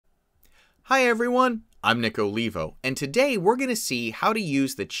Hi everyone, I'm Nick Olivo, and today we're going to see how to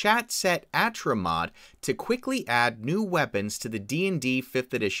use the ChatSetAttr mod to quickly add new weapons to the D&D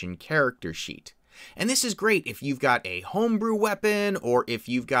 5th edition character sheet. And this is great if you've got a homebrew weapon, or if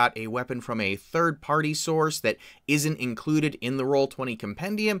you've got a weapon from a third-party source that isn't included in the Roll20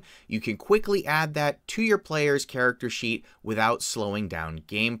 compendium. You can quickly add that to your player's character sheet without slowing down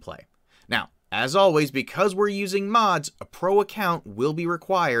gameplay. Now, as always, because we're using mods, a pro account will be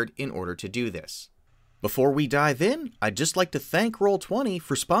required in order to do this. Before we dive in, I'd just like to thank Roll20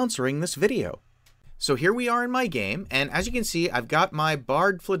 for sponsoring this video. So here we are in my game, and as you can see, I've got my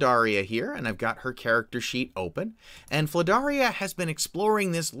Bard Fledaria here, and I've got her character sheet open. And Fledaria has been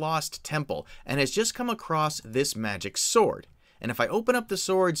exploring this lost temple, and has just come across this magic sword. And if I open up the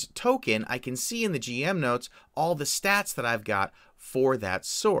sword's token, I can see in the GM notes all the stats that I've got for that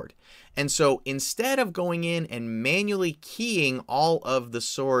sword. And so instead of going in and manually keying all of the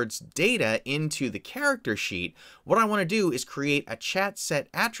sword's data into the character sheet, what I want to do is create a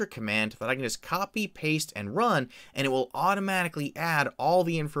ChatSetAttr command that I can just copy, paste, and run, and it will automatically add all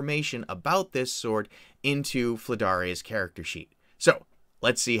the information about this sword into Fledaria's character sheet. So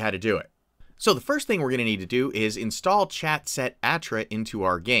let's see how to do it. So the first thing we're going to need to do is install ChatSetAttr into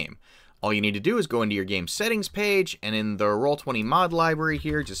our game. All you need to do is go into your game settings page, and in the Roll20 mod library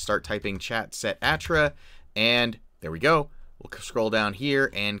here, just start typing ChatSetAttr, and there we go. We'll scroll down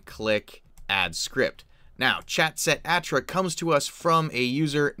here and click Add Script. Now, ChatSetAttr comes to us from a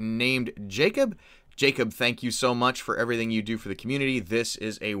user named Jacob. Jacob, thank you so much for everything you do for the community. This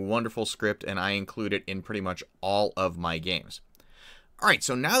is a wonderful script, and I include it in pretty much all of my games. All right,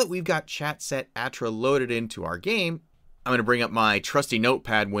 so now that we've got ChatSetAttr loaded into our game, I'm going to bring up my trusty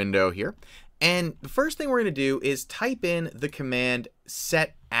notepad window here. And the first thing we're going to do is type in the command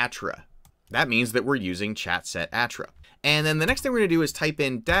setattr. That means that we're using ChatSetAttr. And then the next thing we're going to do is type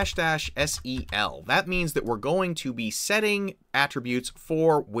in --sel. That means that we're going to be setting attributes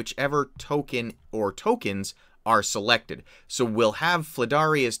for whichever token or tokens are selected. So we'll have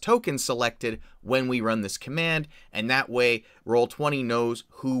Fledaria's token selected when we run this command, and that way Roll20 knows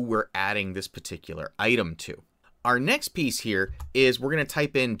who we're adding this particular item to. Our next piece here is we're going to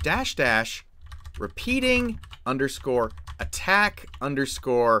type in --repeating _attack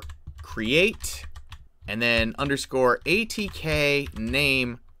 _create and then _atk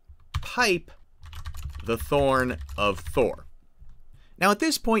name pipe the Thorn of Thor. Now at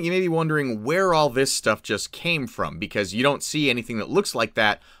this point you may be wondering where all this stuff just came from, because you don't see anything that looks like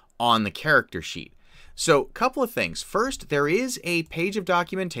that on the character sheet. So, a couple of things. First, there is a page of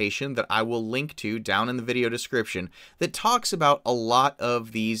documentation that I will link to down in the video description that talks about a lot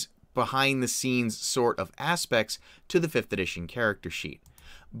of these behind the scenes sort of aspects to the 5th edition character sheet.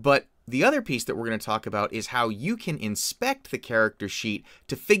 But the other piece that we're going to talk about is how you can inspect the character sheet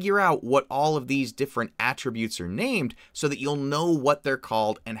to figure out what all of these different attributes are named so that you'll know what they're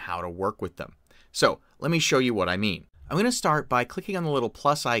called and how to work with them. So, let me show you what I mean. I'm going to start by clicking on the little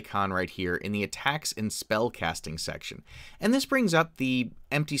plus icon right here in the attacks and spellcasting section. And this brings up the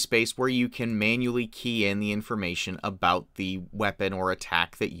empty space where you can manually key in the information about the weapon or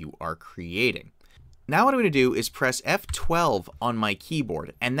attack that you are creating. Now what I'm going to do is press F12 on my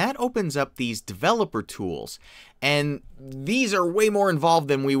keyboard, and that opens up these developer tools. And these are way more involved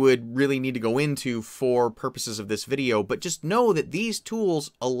than we would really need to go into for purposes of this video, but just know that these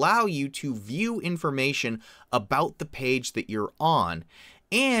tools allow you to view information about the page that you're on.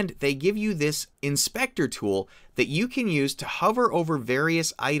 And they give you this inspector tool that you can use to hover over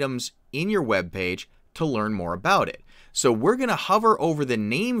various items in your web page to learn more about it. So we're going to hover over the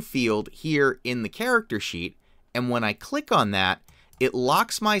name field here in the character sheet, and when I click on that, it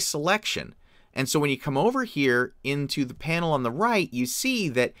locks my selection. And so when you come over here into the panel on the right, you see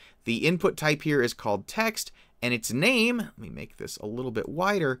that the input type here is called text, and its name, let me make this a little bit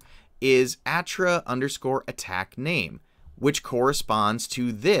wider, is attra _attack name, which corresponds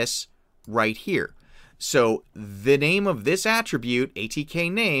to this right here. So the name of this attribute, atk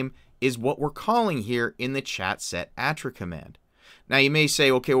name, is what we're calling here in the ChatSetAttr command. Now you may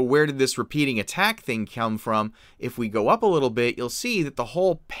say, okay, well, where did this repeating attack thing come from? If we go up a little bit, you'll see that the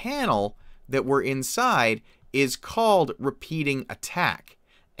whole panel that we're inside is called repeating attack.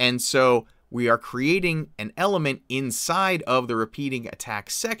 And so we are creating an element inside of the repeating attack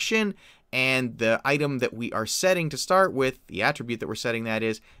section, and the item that we are setting to start with, the attribute that we're setting that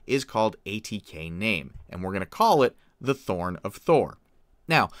is called atk name. And we're going to call it the Thorn of Thor.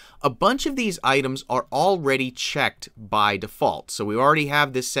 Now, a bunch of these items are already checked by default. So we already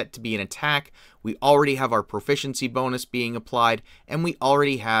have this set to be an attack, we already have our proficiency bonus being applied, and we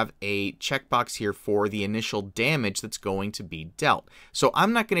already have a checkbox here for the initial damage that's going to be dealt. So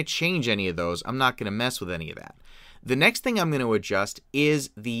I'm not going to change any of those. I'm not going to mess with any of that. The next thing I'm going to adjust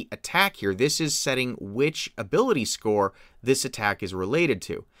is the attack here. This is setting which ability score this attack is related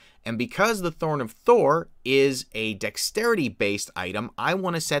to. And because the Thorn of Thor is a dexterity-based item, I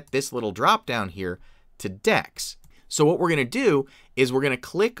want to set this little drop down here to Dex. So what we're going to do is we're going to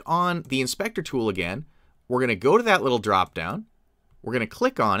click on the inspector tool again. We're going to go to that little drop down. We're going to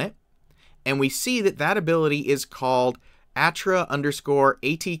click on it. And we see that that ability is called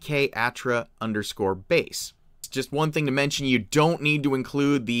ATK_ATR_base. Just one thing to mention, you don't need to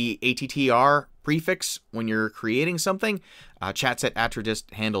include the ATTR prefix when you're creating something. ChatSetAttr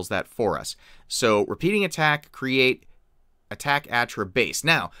just handles that for us. So repeating attack, create attack attra base.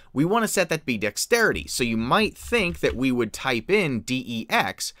 Now, we want to set that to be dexterity. So you might think that we would type in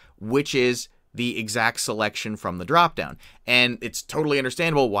DEX, which is the exact selection from the dropdown. And it's totally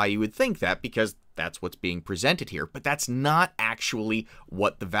understandable why you would think that, because that's what's being presented here. But that's not actually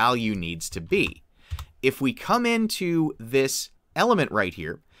what the value needs to be. If we come into this element right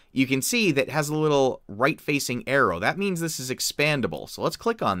here, you can see that it has a little right-facing arrow. That means this is expandable. So let's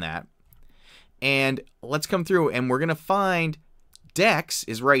click on that. And let's come through, and we're going to find Dex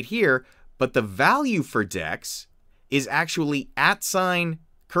is right here, but the value for Dex is actually @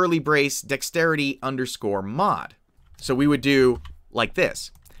 dexterity _mod. So we would do like this.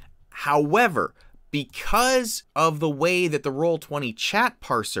 However, because of the way that the Roll20 chat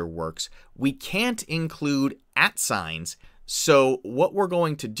parser works, we can't include @. So what we're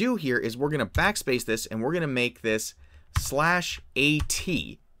going to do here is we're going to backspace this, and we're going to make this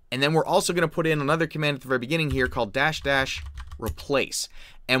 /AT. And then we're also going to put in another command at the very beginning here called -- replace.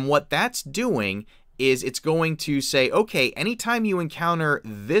 And what that's doing is it's going to say, okay, anytime you encounter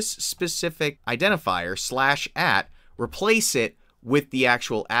this specific identifier /@ replace it with the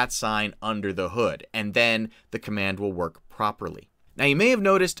actual @ under the hood, and then the command will work properly. Now you may have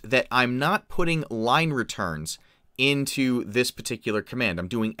noticed that I'm not putting line returns into this particular command. I'm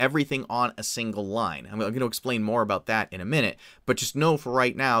doing everything on a single line. I'm going to explain more about that in a minute, but just know for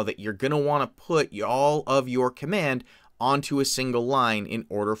right now that you're going to want to put all of your command onto a single line in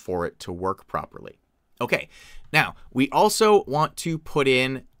order for it to work properly. Okay, now we also want to put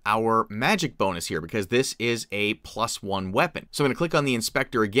in our magic bonus here because this is a +1 weapon. So I'm going to click on the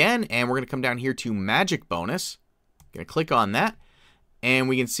inspector again, and we're going to come down here to magic bonus. I'm going to click on that, and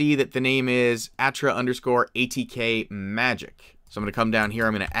we can see that the name is @_ATK magic. So I'm going to come down here,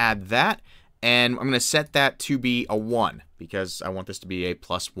 I'm going to add that, and I'm going to set that to be a 1 because I want this to be a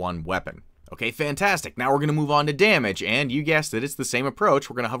 +1 weapon. Okay, fantastic. Now we're going to move on to damage, and you guessed it, it's the same approach.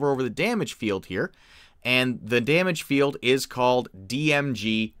 We're going to hover over the damage field here, and the damage field is called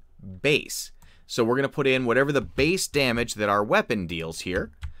DMG base. So we're going to put in whatever the base damage that our weapon deals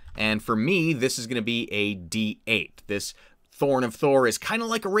here. And for me, this is going to be a D8. This Thorn of Thor is kind of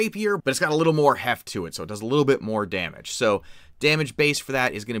like a rapier, but it's got a little more heft to it, so it does a little bit more damage. So damage base for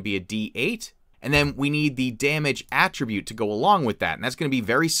that is going to be a D8. And then we need the damage attribute to go along with that. And that's going to be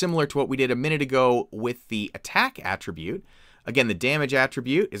very similar to what we did a minute ago with the attack attribute. Again, the damage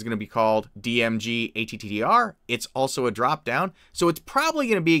attribute is going to be called DMG ATTR. It's also a drop down, so it's probably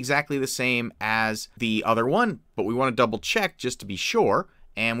going to be exactly the same as the other one, but we want to double check just to be sure.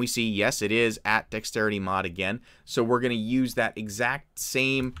 And we see, yes, it is @dexterity mod again. So we're going to use that exact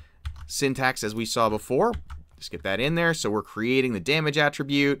same syntax as we saw before. Just get that in there. So we're creating the damage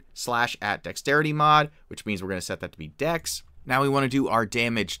attribute /@dexterity mod, which means we're going to set that to be dex. Now we want to do our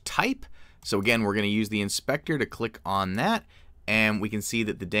damage type. So again, we're going to use the inspector to click on that, and we can see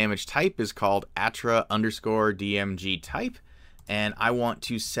that the damage type is called @_DMG type, and I want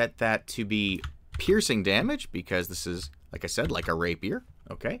to set that to be piercing damage because this is, like I said, like a rapier.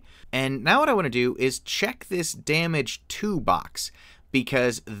 Okay, and now what I want to do is check this damage to box,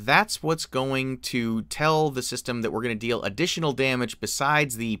 because that's what's going to tell the system that we're going to deal additional damage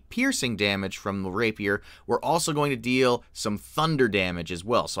besides the piercing damage from the rapier. We're also going to deal some thunder damage as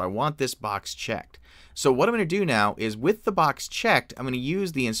well. So I want this box checked. So what I'm going to do now is with the box checked, I'm going to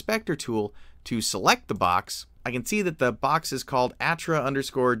use the inspector tool to select the box. I can see that the box is called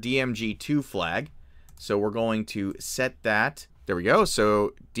 @_DMG2 flag. So we're going to set that. There we go.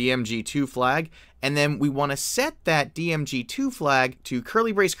 So DMG2 flag. And then we want to set that DMG2 flag to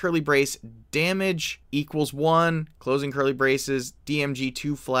curly brace, damage equals 1, closing curly braces,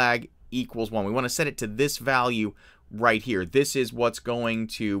 DMG2 flag equals 1. We want to set it to this value right here. This is what's going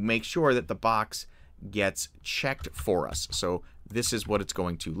to make sure that the box gets checked for us. So this is what it's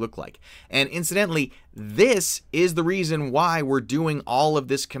going to look like. And incidentally, this is the reason why we're doing all of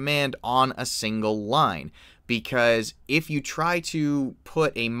this command on a single line. Because if you try to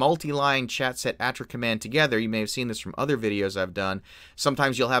put a multi-line ChatSetAttr command together, you may have seen this from other videos I've done,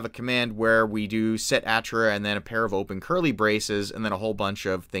 sometimes you'll have a command where we do setattr and then a pair of open curly braces and then a whole bunch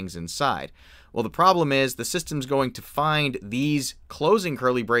of things inside. Well, the problem is the system's going to find these closing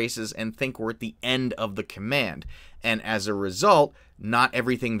curly braces and think we're at the end of the command. And as a result, not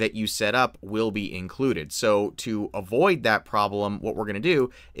everything that you set up will be included. So to avoid that problem, what we're going to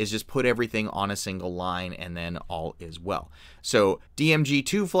do is just put everything on a single line and then all is well. So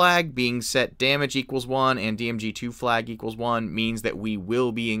DMG2 flag being set damage equals 1 and DMG2 flag equals 1 means that we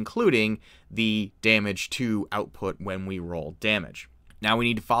will be including the damage 2 output when we roll damage. Now we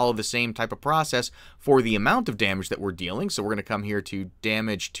need to follow the same type of process for the amount of damage that we're dealing. So we're going to come here to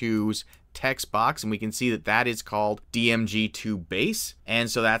damage 2's text box, and we can see that that is called DMG2 base.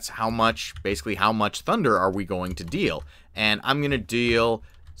 And so that's how much, basically how much thunder are we going to deal. And I'm going to deal,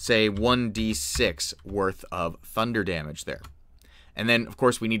 say, 1d6 worth of thunder damage there. And then, of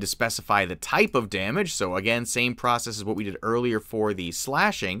course, we need to specify the type of damage. So again, same process as what we did earlier for the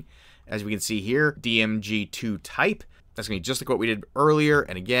slashing. As we can see here, DMG2 type. That's going to be just like what we did earlier.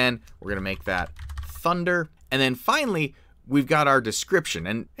 And again, we're going to make that thunder. And then finally, we've got our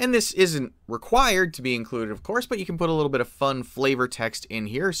description. And this isn't required to be included, of course, but you can put a little bit of fun flavor text in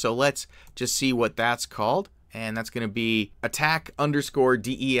here. So let's just see what that's called. And that's going to be attack underscore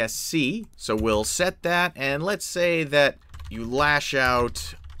DESC. So we'll set that. And let's say that you lash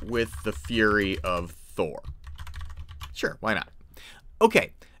out with the fury of Thor. Sure, why not?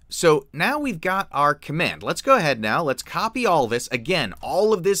 Okay. So now we've got our command. Let's go ahead now. Let's copy all this. Again,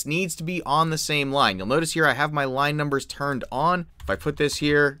 all of this needs to be on the same line. You'll notice here I have my line numbers turned on. If I put this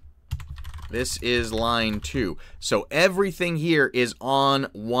here, this is line 2. So everything here is on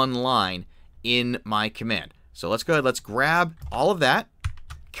one line in my command. So let's go ahead. Let's grab all of that,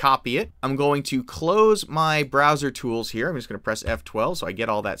 copy it. I'm going to close my browser tools here. I'm just going to press F12 so I get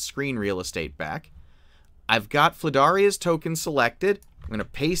all that screen real estate back. I've got Fladaria's token selected. I'm going to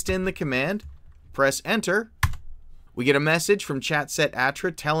paste in the command, press enter. We get a message from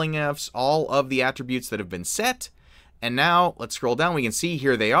ChatSetAttr telling us all of the attributes that have been set. And now let's scroll down. We can see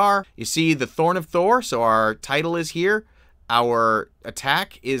here they are. You see the Thorn of Thor. So our title is here. Our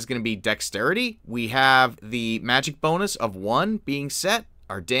attack is going to be dexterity. We have the magic bonus of 1 being set.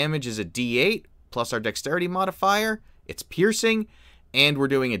 Our damage is a D8 plus our dexterity modifier. It's piercing. And we're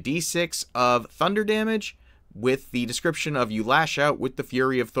doing a D6 of thunder damage with the description of you lash out with the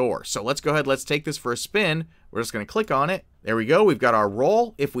fury of Thor. So let's go ahead, let's take this for a spin. We're just going to click on it. There we go. We've got our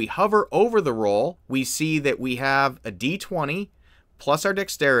roll. If we hover over the roll, we see that we have a D20 plus our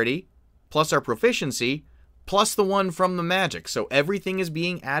dexterity plus our proficiency plus the 1 from the magic. So everything is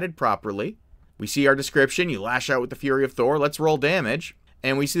being added properly. We see our description. You lash out with the fury of Thor. Let's roll damage.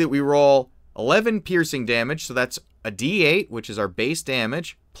 And we see that we roll 11 piercing damage. So that's a D8, which is our base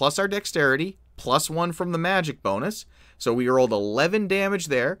damage, plus our dexterity, plus 1 from the magic bonus. So we rolled 11 damage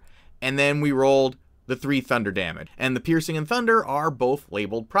there, and then we rolled the 3 thunder damage. And the piercing and thunder are both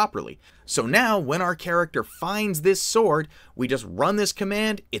labeled properly. So now when our character finds this sword, we just run this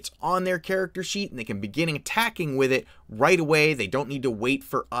command, it's on their character sheet, and they can begin attacking with it right away. They don't need to wait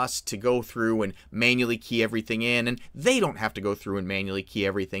for us to go through and manually key everything in, and they don't have to go through and manually key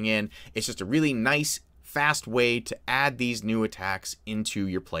everything in. It's just a really nice, fast way to add these new attacks into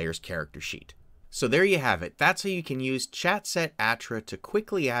your player's character sheet. So there you have it. That's how you can use ChatSetAttr to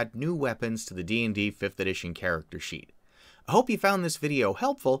quickly add new weapons to the D&D 5th edition character sheet. I hope you found this video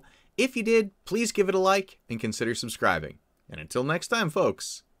helpful. If you did, please give it a like and consider subscribing. And until next time,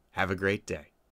 folks, have a great day.